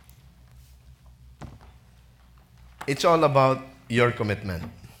 it's all about your commitment.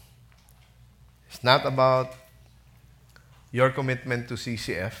 It's not about your commitment to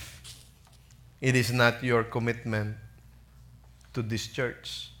CCF. It is not your commitment to this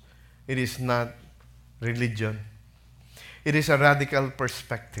church. It is not religion. It is a radical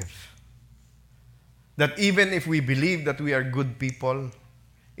perspective. That even if we believe that we are good people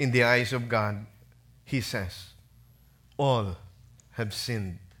in the eyes of God, He says, all have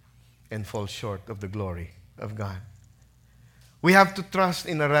sinned and fall short of the glory of God. We have to trust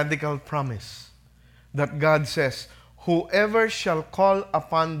in a radical promise that God says, whoever shall call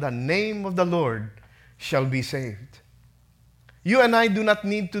upon the name of the Lord shall be saved. You and I do not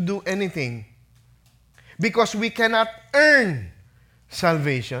need to do anything because we cannot earn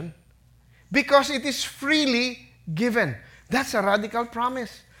salvation because it is freely given. That's a radical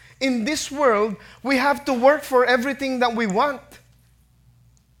promise. In this world, we have to work for everything that we want.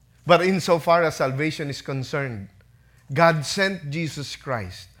 But insofar as salvation is concerned, God sent Jesus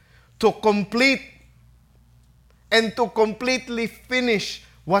Christ to complete and to completely finish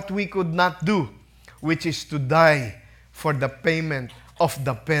what we could not do, which is to die for the payment of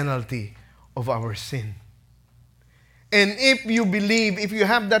the penalty of our sin. And if you believe, if you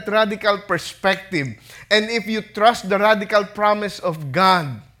have that radical perspective, and if you trust the radical promise of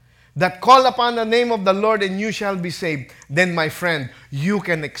God, that call upon the name of the Lord and you shall be saved, then my friend, you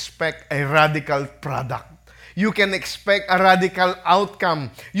can expect a radical product. You can expect a radical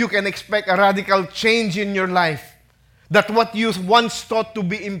outcome. You can expect a radical change in your life. That what you once thought to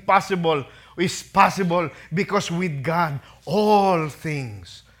be impossible is possible because with God, all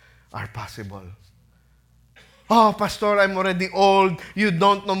things are possible. Oh, Pastor, I'm already old. You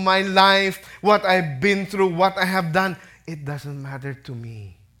don't know my life, what I've been through, what I have done. It doesn't matter to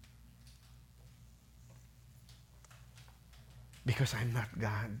me. Because I'm not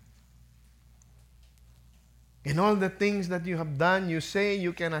God. And all the things that you have done, you say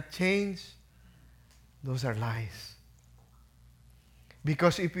you cannot change, those are lies.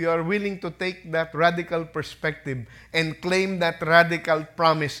 Because if you are willing to take that radical perspective and claim that radical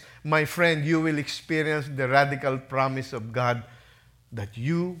promise, my friend, you will experience the radical promise of God that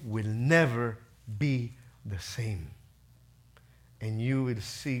you will never be the same. And you will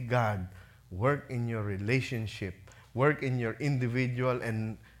see God work in your relationship, work in your individual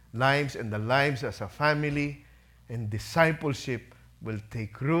and lives and the lives as a family, and discipleship will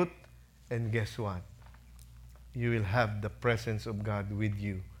take root. And guess what? You will have the presence of God with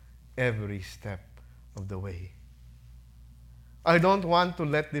you every step of the way. I don't want to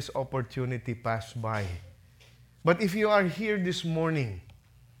let this opportunity pass by. But if you are here this morning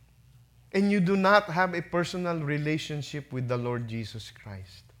and you do not have a personal relationship with the Lord Jesus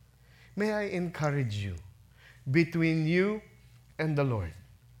Christ, may I encourage you, between you and the Lord.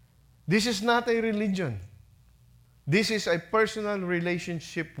 This is not a religion. This is a personal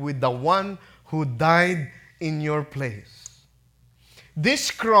relationship with the one who died in your place. This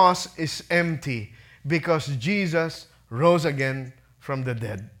cross is empty because Jesus rose again from the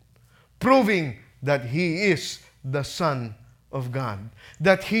dead, proving that He is the Son of God,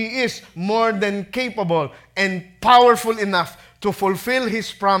 that He is more than capable and powerful enough to fulfill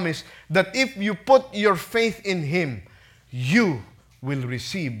His promise that if you put your faith in Him, you will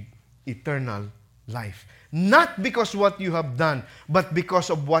receive eternal life. Not because what you have done, but because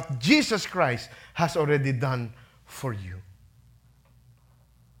of what Jesus Christ has already done for you.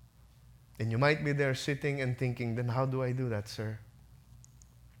 And you might be there sitting and thinking, then how do I do that, sir?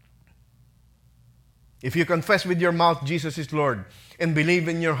 If you confess with your mouth Jesus is Lord and believe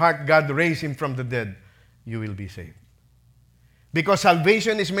in your heart God raised Him from the dead, you will be saved. Because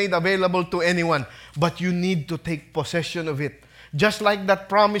salvation is made available to anyone, but you need to take possession of it. Just like that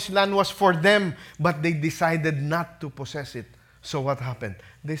promised land was for them, but they decided not to possess it. So what happened?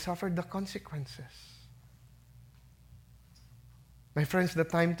 They suffered the consequences. My friends, the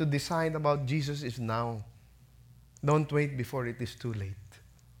time to decide about Jesus is now. Don't wait before it is too late.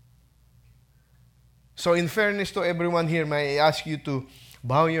 So in fairness to everyone here, may I ask you to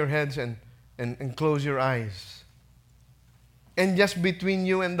bow your heads and close your eyes. And just between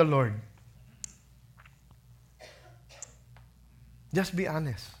you and the Lord, just be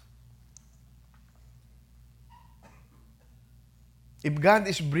honest. If God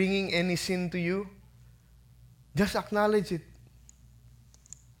is bringing any sin to you, just acknowledge it.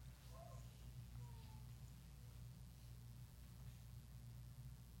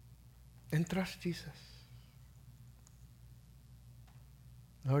 And trust Jesus.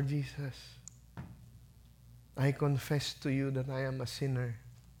 Lord Jesus, I confess to you that I am a sinner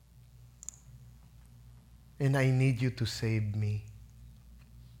and I need you to save me.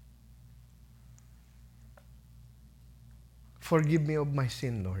 Forgive me of my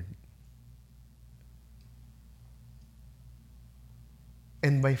sin, Lord.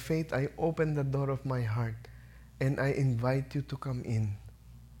 And by faith, I open the door of my heart and I invite you to come in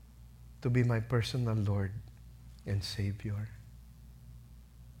to be my personal Lord and Savior.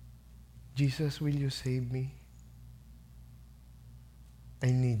 Jesus, will you save me?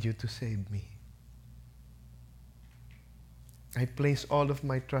 I need you to save me. I place all of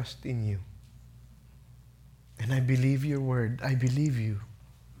my trust in you. And I believe your word. I believe you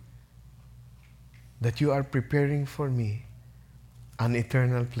that you are preparing for me an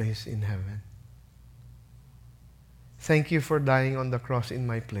eternal place in heaven. Thank you for dying on the cross in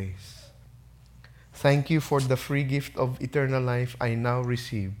my place. Thank you for the free gift of eternal life I now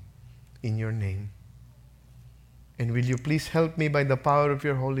receive in your name. And will you please help me by the power of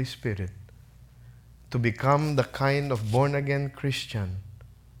your Holy Spirit to become the kind of born-again Christian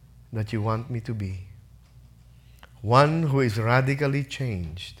that you want me to be. One who is radically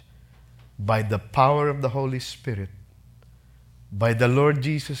changed by the power of the Holy Spirit, by the Lord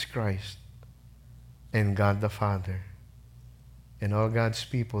Jesus Christ, and God the Father. And all God's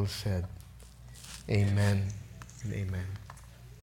people said, Amen and amen.